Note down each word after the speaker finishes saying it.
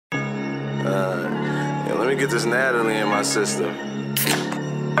Yeah, let me get this Natalie in my system.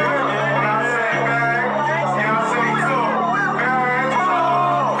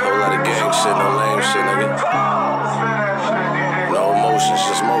 Whole lot of gang shit, no lame shit, nigga. No emotions,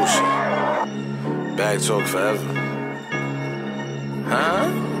 just motion. Bag talk forever. Huh?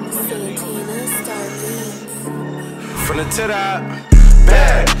 From the tit-out.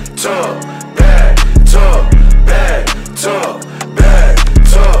 Bag talk, bag talk, bag talk, bag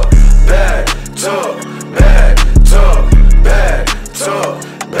talk, bag talk, bag talk, bag talk,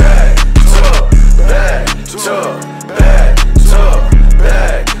 bag talk, bag talk,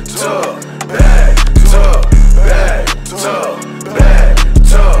 bag talk, bag talk, bag talk, bag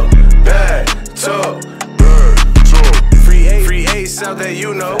talk, bag talk, bag talk, free ace out there,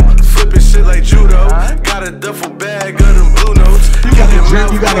 you know, flipping shit like judo. Got a duffel bag of them blue notes.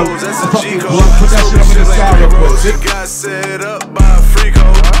 You gotta that's a G code. put that shit up in the side real quick. She got set up by a freak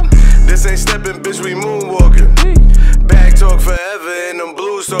hoe. This ain't stepping, bitch, we moonwalking. Bag talk forever and them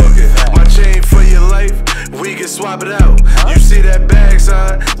blues talking. My chain for your life, we can swap it out. You see that bag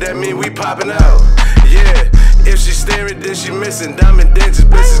sign, that mean we popping out. Yeah, if she staring, then she missing. Diamond dentures,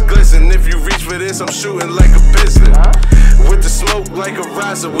 bitches glisten. If you reach for this, I'm shooting like a piston. With the smoke like a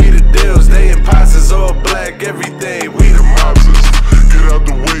rasa, we the deals. They imposters, all black, everything, we the mobsters. Get out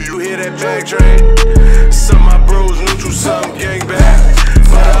the way, you hear that bag train? Some of my bros neutral, some gangbang.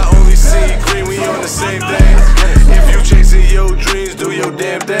 But I only see green, we on the same thing. If you chasing your dreams, do your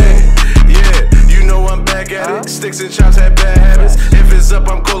damn thing. Yeah, you know I'm back at it. Sticks and chops had bad habits. If it's up,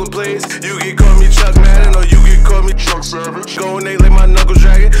 I'm calling plays. You can call me Chuck Madden, or you can call me Chuck Savage. Go and let my knuckles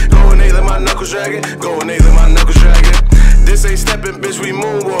dragging. Go and let my knuckles dragging. Go and let my knuckles dragging. This ain't stepping, bitch, we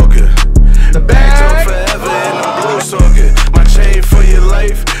moonwalking. The bag talk forever and I'm blues talking. My chain for your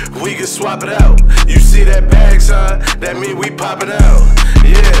life, we can swap it out. You see that bag sign, that mean we popping out.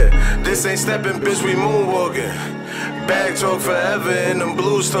 Yeah, this ain't stepping, bitch, we moonwalking. Bag talk forever and them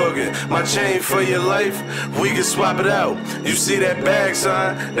blues talking. My chain for your life, we can swap it out. You see that bag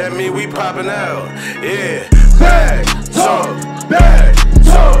sign, that mean we popping out. Yeah, bag talk, bag